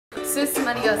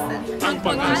Susmaryosep. Ang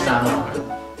pag-asama.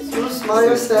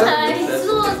 Susmaryosep. Ay,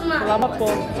 Susmaryosep. Salamat po.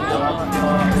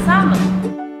 Sama.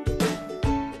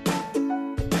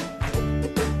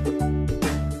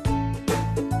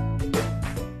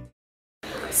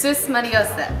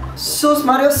 Susmaryosep.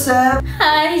 Susmaryosep.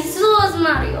 Ay,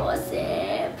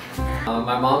 Susmaryosep.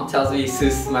 My mom tells me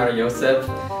Susmaryosep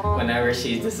whenever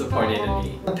she's disappointed in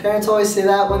me. My parents always say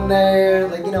that when they're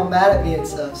like, you know, mad at me and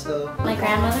stuff, so. My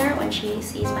grandmother, when she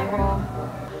sees my room.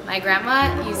 My grandma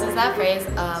uses that phrase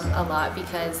a lot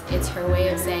because it's her way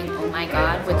of saying, oh my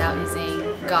God, without using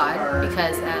God,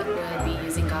 because that would be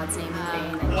using God's name in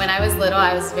vain. When I was little,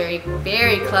 I was very,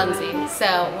 very clumsy.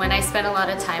 So when I spent a lot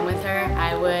of time with her,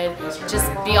 I would just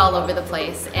be all over the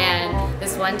place. And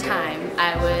this one time,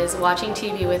 I was watching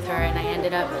TV with her and I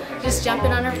ended up just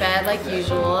jumping on her bed like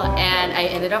usual, and I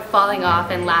ended up falling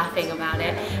off and laughing about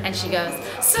it. And she goes,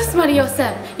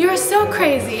 Susmaryosep, you are so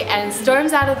crazy, and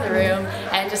storms out of the room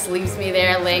and just leaves me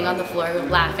there laying on the floor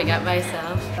laughing at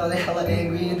myself. Oh, they're hella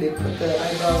angry, they put the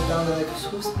eyebrows down, they're like,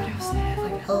 Susmaryosep,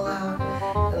 like hella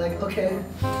loud. They're like, okay,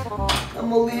 I'm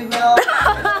gonna leave now.